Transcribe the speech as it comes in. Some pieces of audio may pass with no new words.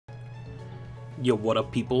Yo, what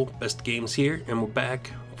up people, Best Games here, and we're back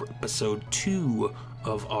for episode 2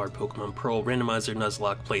 of our Pokemon Pearl Randomizer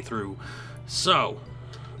Nuzlocke playthrough. So,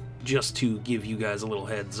 just to give you guys a little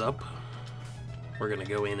heads up, we're gonna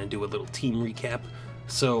go in and do a little team recap.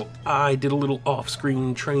 So, I did a little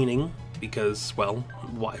off-screen training, because, well,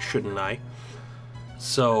 why shouldn't I?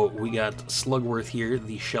 So, we got Slugworth here,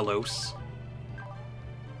 the Shellos,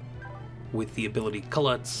 with the ability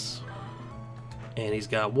Klutz. And he's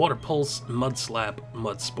got Water Pulse, Mud Slap,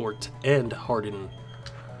 Mud Sport, and Harden.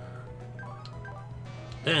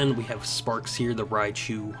 Then we have Sparks here, the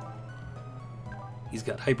Raichu. He's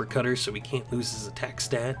got Hyper Cutter, so he can't lose his attack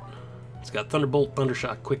stat. He's got Thunderbolt,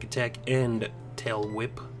 Thundershock, Quick Attack, and Tail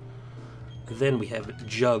Whip. Then we have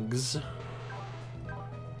Jugs,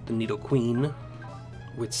 the Nidoqueen,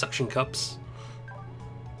 with Suction Cups.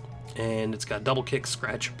 And it's got Double Kick,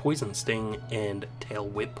 Scratch, Poison Sting, and Tail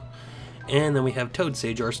Whip. And then we have Toad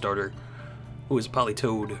Sage, our starter, who is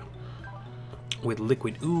Politoed with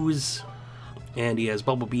Liquid Ooze, and he has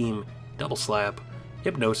Bubble Beam, Double Slap,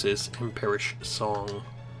 Hypnosis, and Perish Song.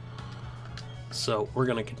 So we're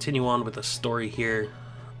going to continue on with the story here.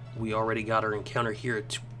 We already got our encounter here at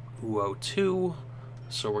 202,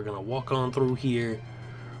 so we're going to walk on through here.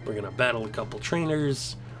 We're going to battle a couple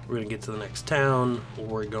trainers. We're going to get to the next town.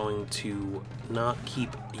 We're going to not keep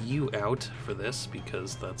you out for this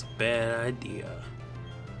because that's a bad idea.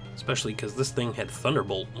 Especially because this thing had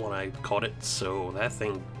Thunderbolt when I caught it, so that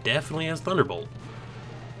thing definitely has Thunderbolt.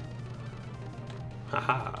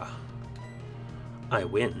 Haha. I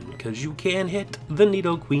win because you can hit the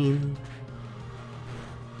Nidoqueen.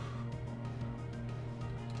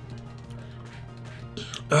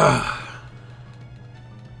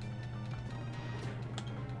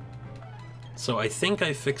 So I think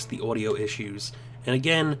I fixed the audio issues, and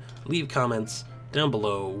again, leave comments down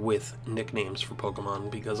below with nicknames for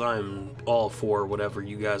Pokemon, because I'm all for whatever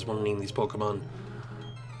you guys want to name these Pokemon.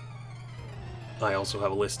 I also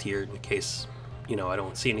have a list here in case, you know, I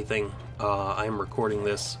don't see anything. I am recording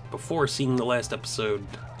this before seeing the last episode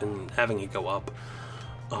and having it go up.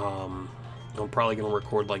 I'm probably going to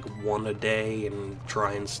record like one a day and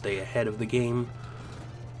try and stay ahead of the game.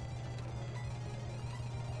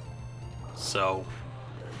 So,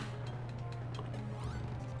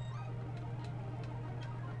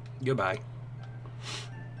 goodbye.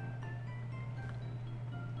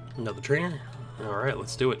 Another trainer? Alright,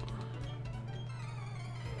 let's do it.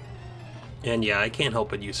 And yeah, I can't help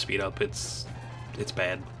but use speed up. It's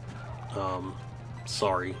bad.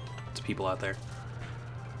 Sorry to people out there.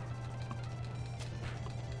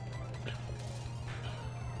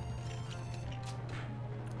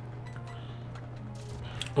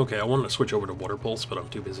 Okay, I wanted to switch over to Water Pulse, but I'm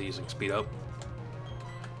too busy using Speed Up.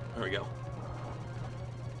 There we go.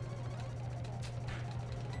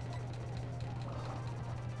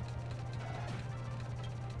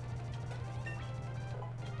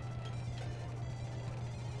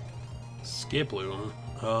 Skiploom.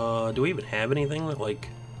 Do we even have anything that, like...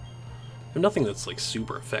 I have nothing that's, like,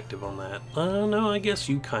 super effective on that. No, I guess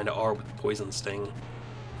you kind of are with Poison Sting.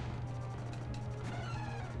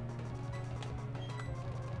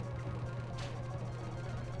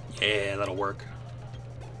 Yeah, that'll work.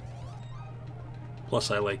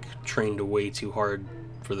 Plus I, like, trained way too hard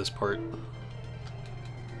for this part.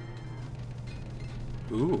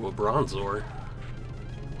 Ooh, a Bronzor.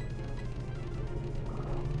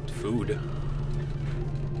 Food.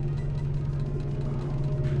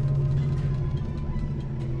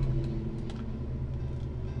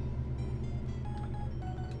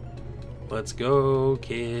 Let's go,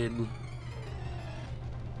 kid.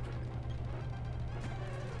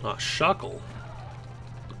 Ah, Shuckle.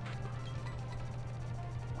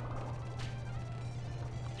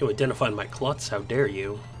 You identified my Klutz, how dare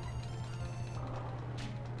you?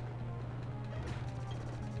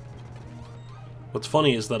 What's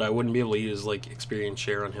funny is that I wouldn't be able to use, like, experience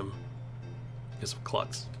share on him because of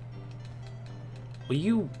Klutz. Well,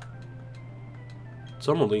 you...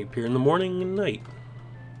 Some only appear in the morning and night.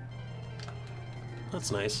 That's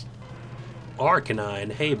nice.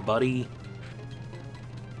 Arcanine, hey buddy.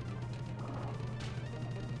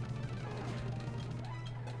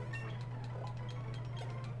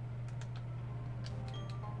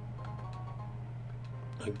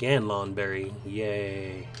 Again, Lawnberry.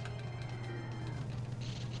 Yay.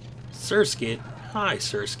 Surskit. Hi,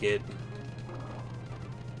 Surskit.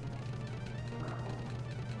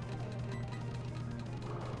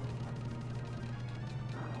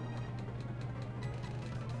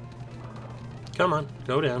 Come on,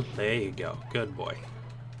 go down. There you go. Good boy.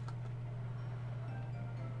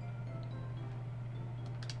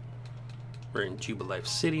 We're in Jubilife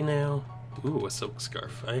City now. Ooh, a silk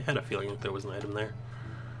scarf. I had a feeling that there was an item there.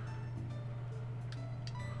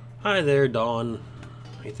 Hi there, Dawn.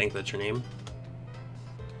 I think that's your name.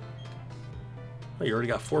 Oh, you already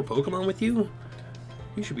got 4 Pokemon with you?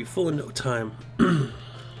 You should be full in no time.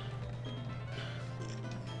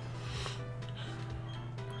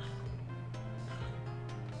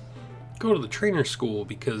 Go to the trainer school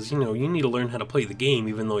because, you know, you need to learn how to play the game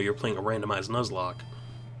even though you're playing a randomized Nuzlocke.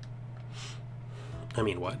 I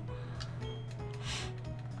mean, what?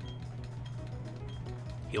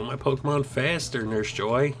 Heal my Pokemon faster, Nurse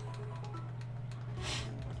Joy.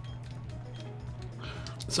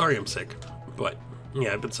 Sorry I'm sick, but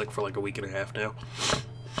yeah, I've been sick for like a week and a half now.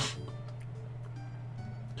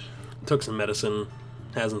 Took some medicine,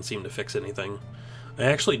 hasn't seemed to fix anything. I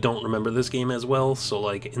actually don't remember this game as well, so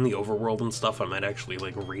like in the overworld and stuff I might actually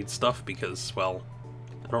like read stuff because, well,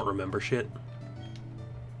 I don't remember shit.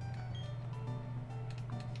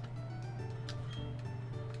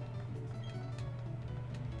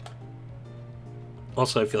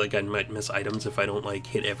 Also, I feel like I might miss items if I don't like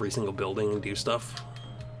hit every single building and do stuff.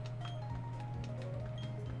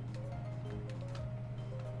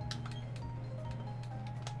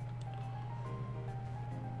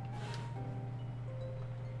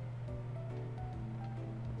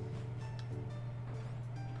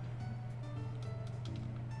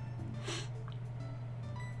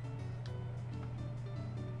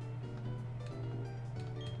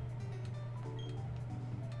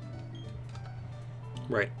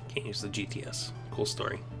 Right, can't use the GTS. Cool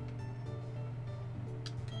story.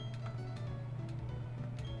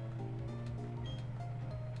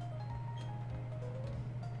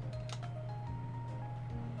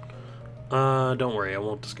 Don't worry, I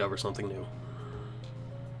won't discover something new.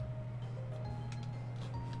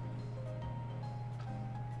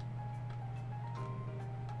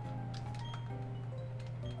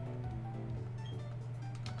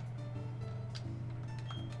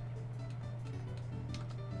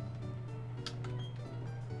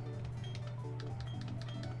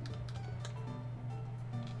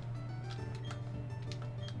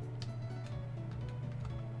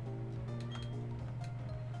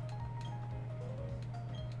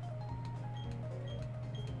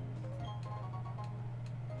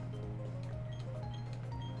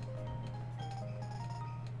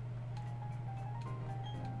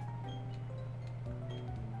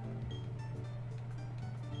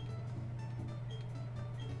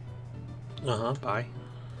 Uh-huh, bye.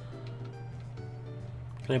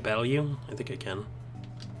 Can I battle you? I think I can.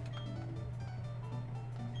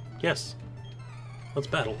 Yes. Let's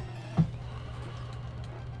battle.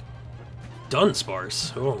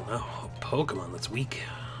 Dunsparce. Oh no, a Pokemon that's weak.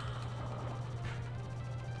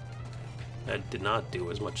 That did not do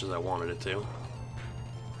as much as I wanted it to.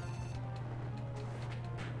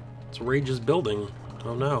 Its rage is building.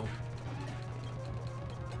 Oh no.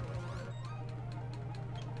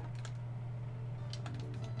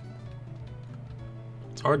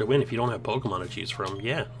 It's hard to win if you don't have Pokemon to choose from.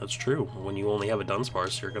 Yeah, that's true. When you only have a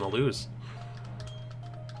Dunsparce, you're gonna lose.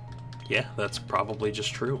 Yeah, that's probably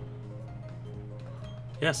just true.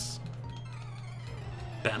 Yes.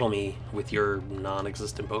 Battle me with your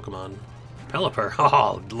non-existent Pokemon. Pelipper.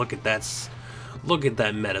 Oh, look at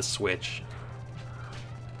that meta switch.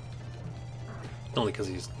 Only because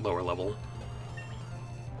he's lower level.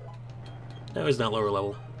 No, he's not lower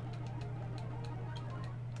level.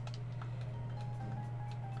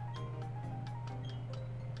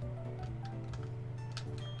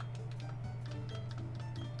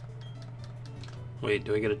 Wait,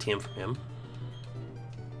 do I get a TM from him?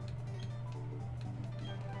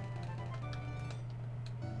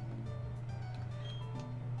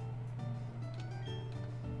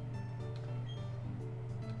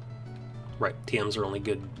 Right, TMs are only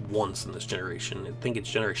good once in this generation. I think it's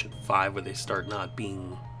Generation 5 where they start not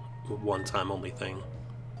being a one-time only thing.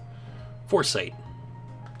 Foresight.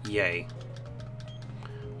 Yay.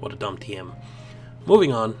 What a dumb TM.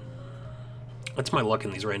 Moving on. That's my luck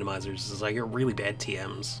in these randomizers, is I get really bad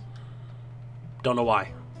TMs. Don't know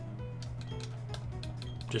why.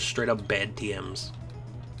 Just straight up bad TMs.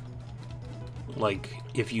 Like,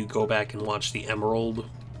 if you go back and watch the Emerald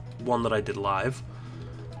one that I did live,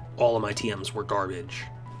 all of my TMs were garbage.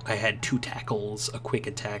 I had 2 tackles, a quick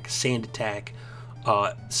attack, sand attack,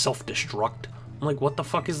 self-destruct. I'm like, what the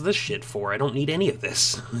fuck is this shit for? I don't need any of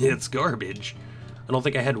this. It's garbage. I don't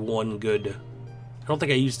think I had one good... I don't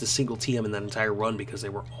think I used a single TM in that entire run because they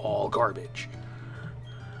were all garbage.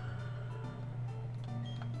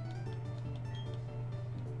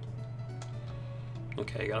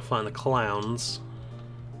 Okay, gotta find the clowns.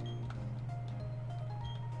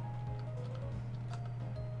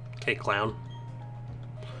 Okay, clown.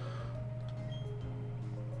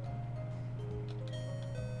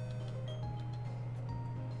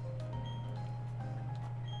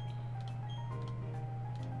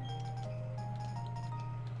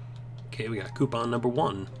 Okay, we got coupon number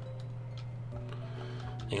 1.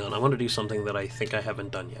 Hang on, I want to do something that I think I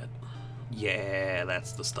haven't done yet. Yeah,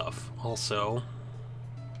 that's the stuff. Also...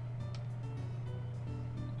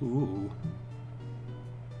 Ooh.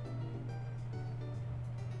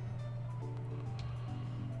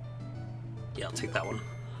 Yeah, I'll take that one.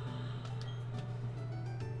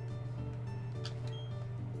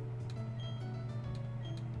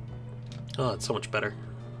 Oh, it's so much better.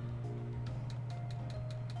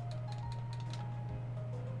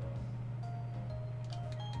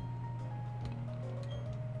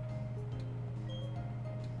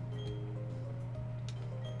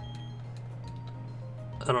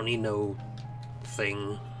 I don't need no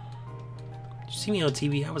thing. Did you see me on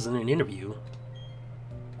TV? I was in an interview.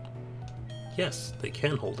 Yes, they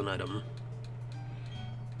can hold an item.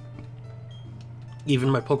 Even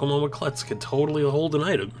my Pokemon with Klutz could totally hold an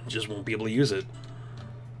item, just won't be able to use it.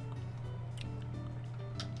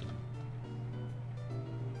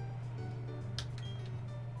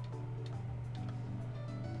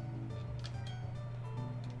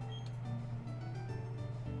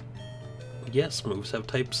 Yes, moves have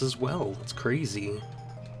types as well. It's crazy.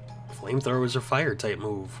 Flamethrower is a fire type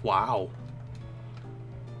move. Wow.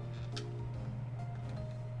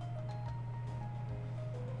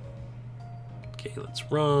 Okay,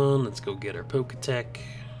 let's run. Let's go get our Poketech.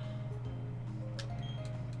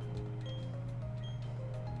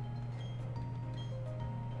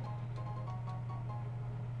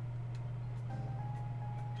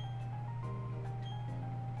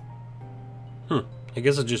 I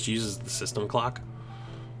guess it just uses the system clock.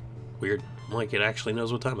 Weird. Like it actually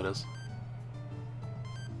knows what time it is.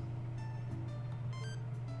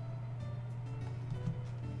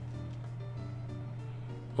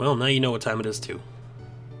 Well, now you know what time it is too.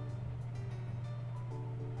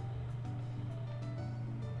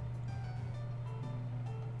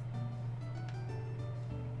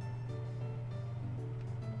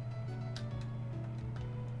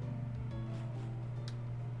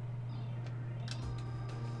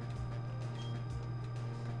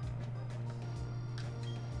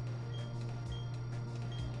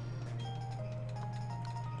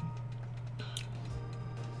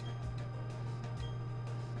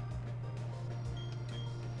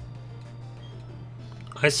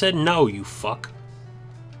 I said no, you fuck.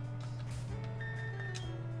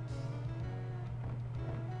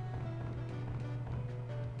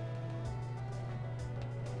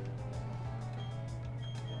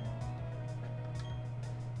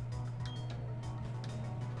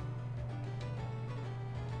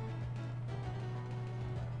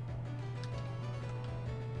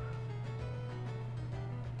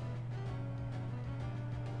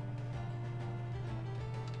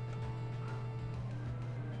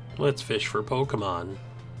 Let's fish for Pokemon.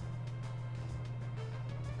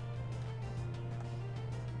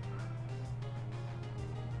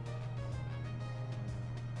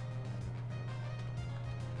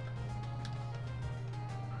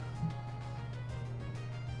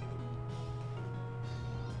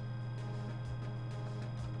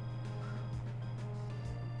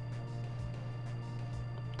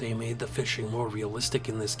 They made the fishing more realistic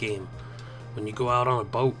in this game. When you go out on a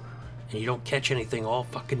boat and you don't catch anything all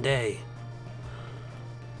fucking day.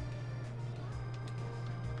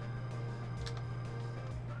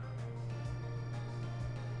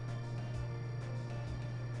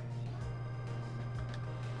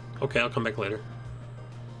 Okay, I'll come back later.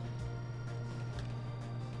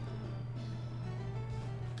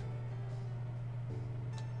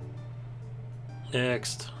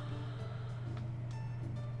 Next.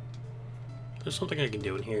 There's something I can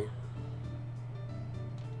do in here.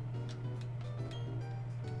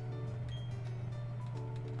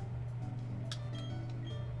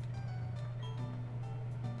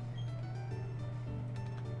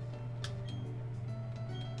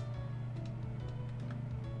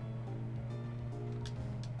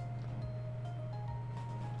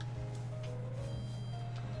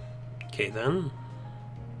 Okay then.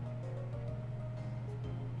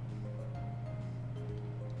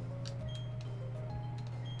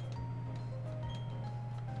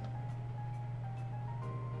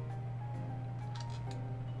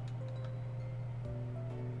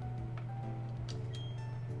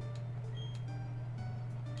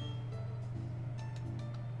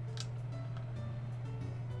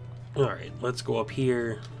 Alright, let's go up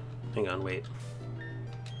here. Hang on, wait.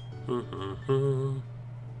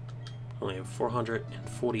 Only have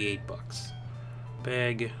 448 bucks.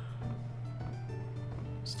 Bag.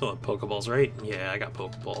 Still have Pokeballs, right? Yeah, I got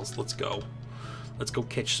Pokeballs. Let's go. Let's go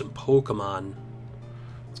catch some Pokemon.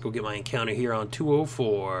 Let's go get my encounter here on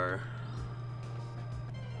 204.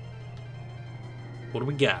 What do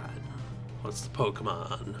we got? What's the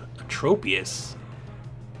Pokemon? A Tropius.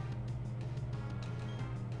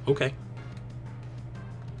 Okay.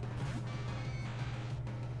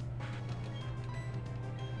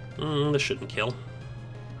 This shouldn't kill.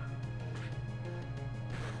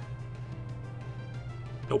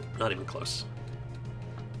 Nope, not even close.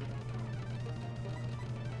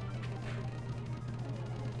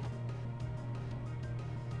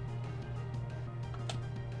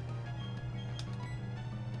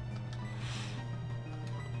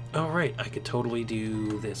 Alright, I could totally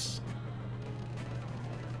do this.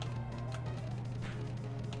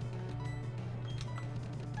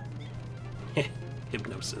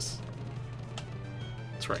 Hypnosis.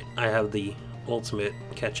 That's right, I have the ultimate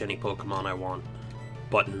catch any Pokemon I want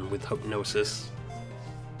button with Hypnosis.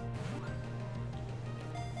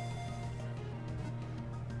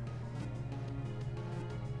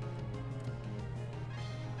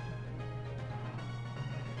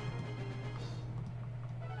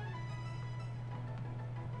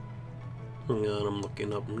 Hang on, I'm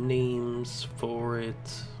looking up names for it.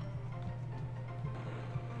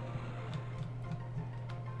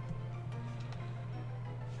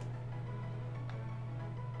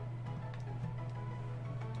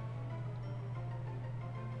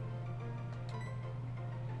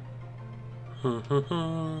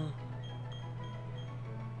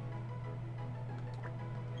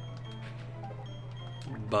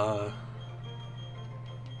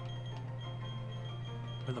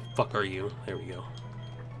 Where the fuck are you? There we go.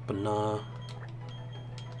 Nah.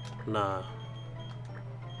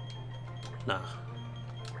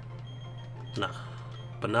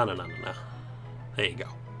 Banana. There you go.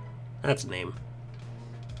 That's a name.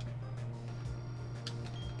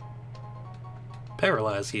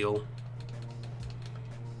 Paralyze heal.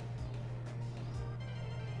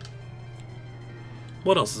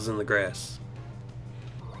 What else is in the grass?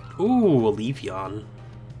 Ooh, a Leafeon.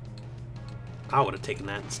 I would have taken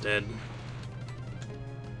that instead.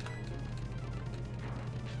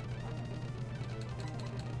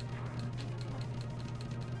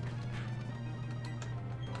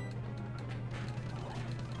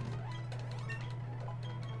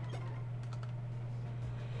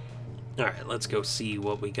 Alright, let's go see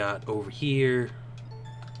what we got over here.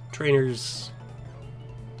 Trainers.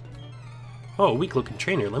 Oh, weak looking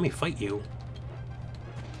trainer, let me fight you.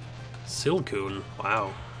 Silcoon,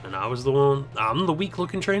 wow. And I was the one, I'm the weak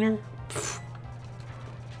looking trainer? Pfft.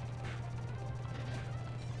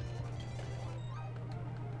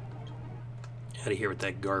 Out of here with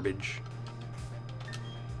that garbage.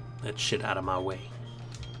 That shit out of my way.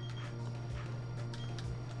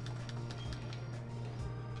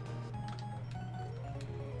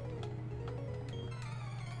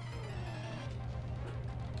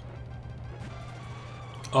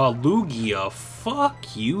 Lugia,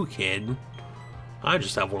 fuck you, kid. I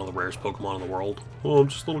just have one of the rarest Pokemon in the world. Oh, I'm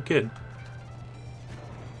just a little kid.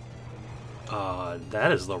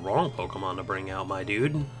 That is the wrong Pokemon to bring out, my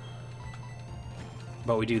dude.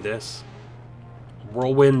 But we do this.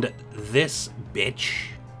 Whirlwind this bitch.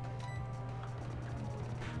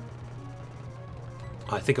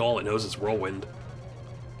 I think all it knows is Whirlwind.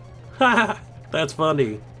 Haha, that's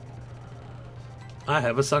funny. I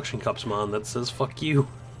have a Suction Cups mon that says fuck you.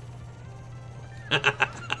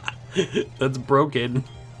 That's broken.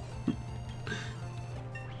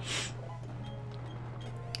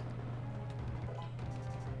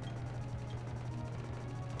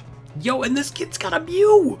 Yo, and this kid's got a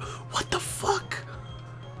Mew! What the fuck?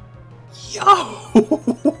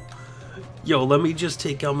 Yo! Yo, let me just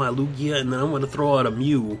take out my Lugia and then I'm gonna throw out a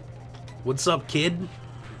Mew. What's up, kid?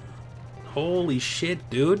 Holy shit,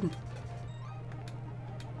 dude.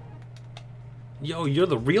 Yo, you're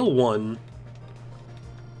the real one.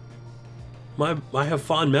 I have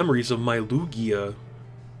fond memories of my Lugia.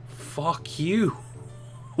 Fuck you.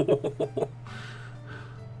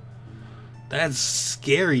 That's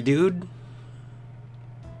scary, dude.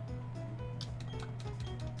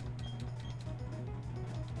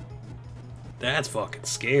 That's fucking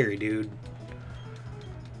scary, dude.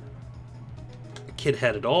 The kid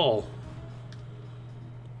had it all.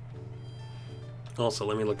 Also,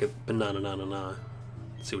 let me look at Banana.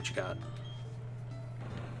 Let's see what you got.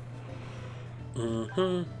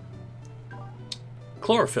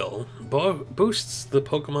 Chlorophyll boosts the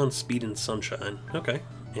Pokemon speed and sunshine. Okay.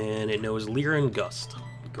 And it knows Leer and Gust.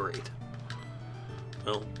 Great.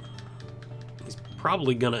 Well,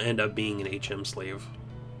 probably gonna end up being an HM slave.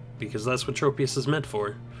 Because that's what Tropius is meant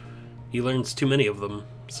for. He learns too many of them,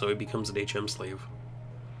 so he becomes an HM slave.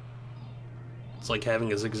 It's like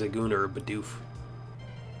having a Zigzagoon or a Bidoof.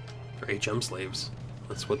 For HM slaves.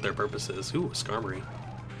 That's what their purpose is. Ooh, a Skarmory.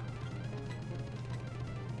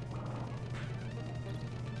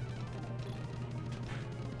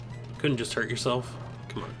 Couldn't just hurt yourself?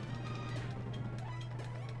 Come on.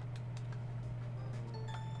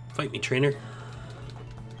 Fight me, trainer.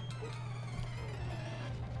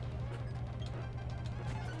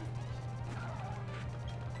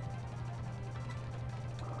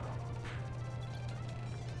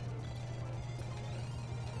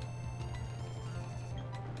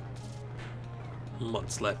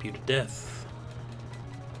 Mud slap you to death.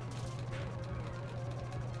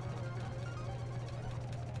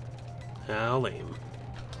 How lame.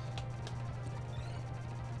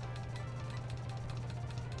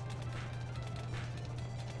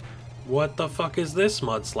 What the fuck is this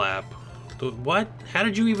mud slap? What? How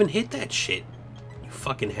did you even hit that shit? You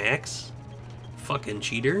fucking hacks. Fucking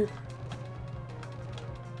cheater.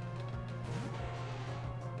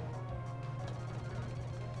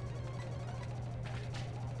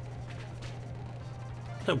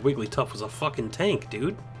 That Wigglytuff was a fucking tank,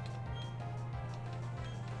 dude.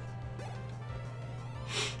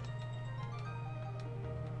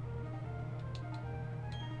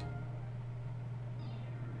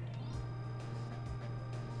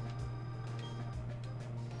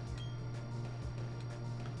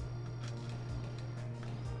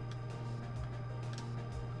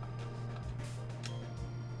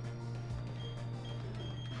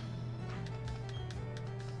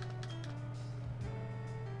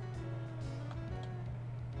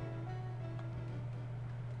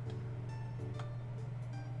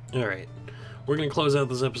 Alright, we're going to close out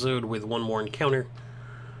this episode with one more encounter.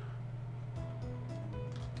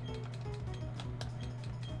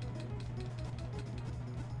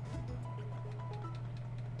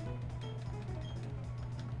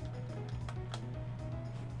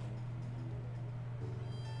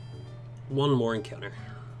 One more encounter.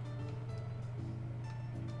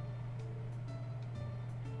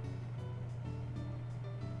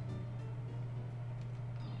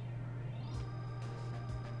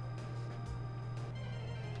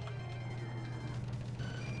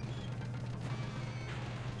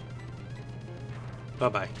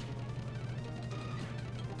 Bye-bye.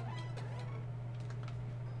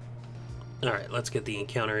 Alright, let's get the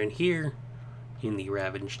encounter in here, in the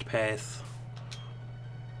Ravaged Path.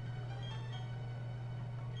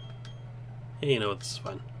 Hey, you know what, this is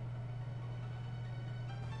fun.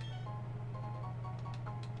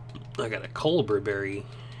 I got a Colbur Berry.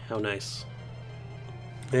 How nice.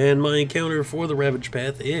 And my encounter for the Ravaged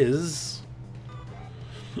Path is...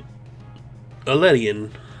 a Ledian.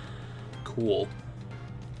 Cool.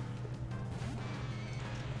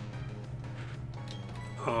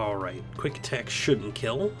 Alright, quick attack shouldn't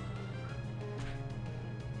kill.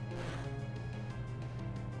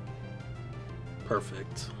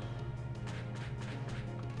 Perfect.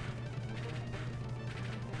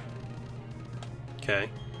 Okay.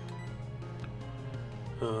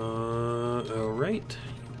 Alright,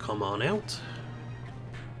 come on out.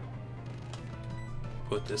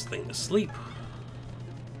 Put this thing to sleep.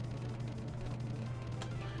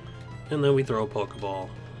 And then we throw a Pokeball.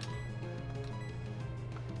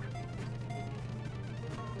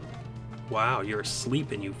 Wow, you're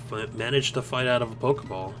asleep and you managed to fight out of a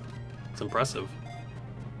Pokeball. It's impressive.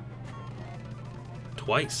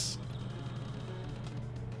 Twice.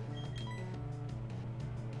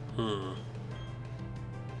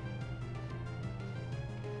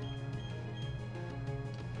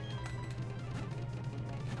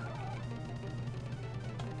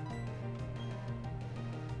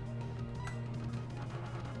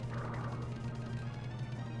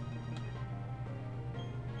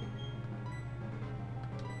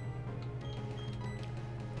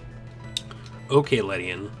 Okay,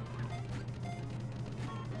 Ledian.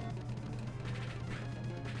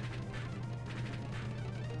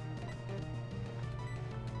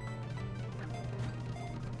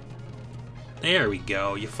 There we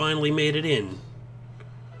go. You finally made it in.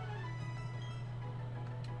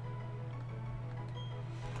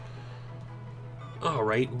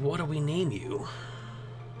 Alright, what do we name you?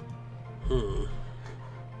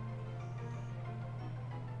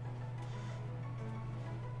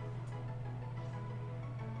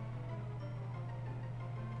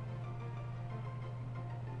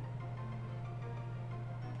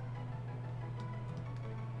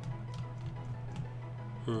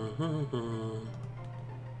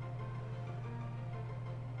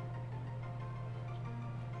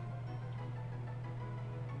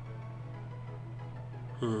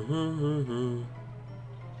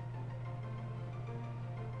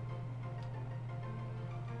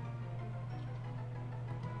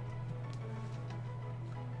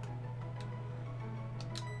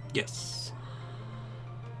 Yes.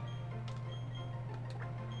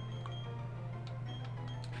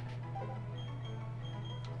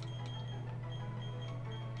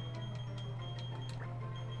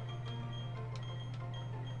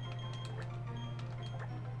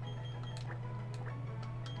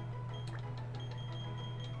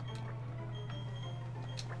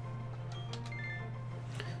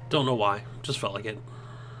 Don't know why. Just felt like it.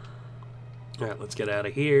 Alright, let's get out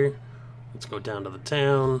of here. Let's go down to the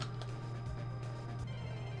town.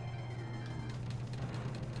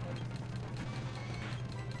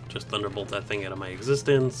 Just thunderbolt that thing out of my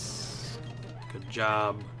existence. Good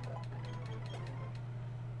job.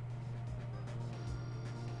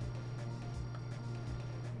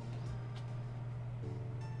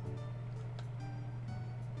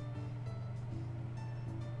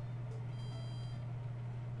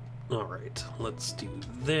 Alright, let's do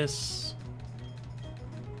this.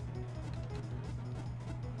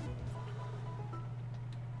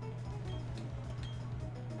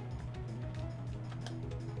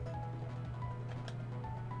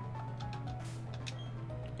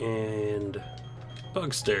 And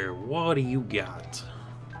Bugster, what do you got?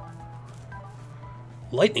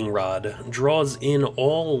 Lightning Rod draws in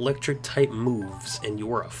all electric type moves, and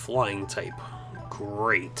you are a flying type.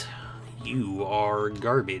 Great. You are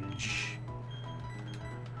garbage.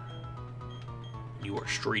 You are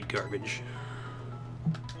straight garbage.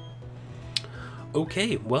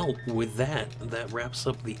 Okay, well, with that wraps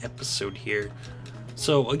up the episode here.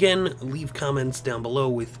 So, again, leave comments down below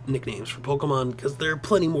with nicknames for Pokemon, because there are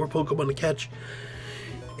plenty more Pokemon to catch.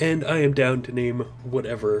 And I am down to name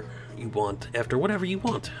whatever you want after whatever you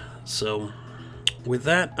want. So, with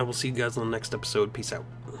that, I will see you guys on the next episode. Peace out.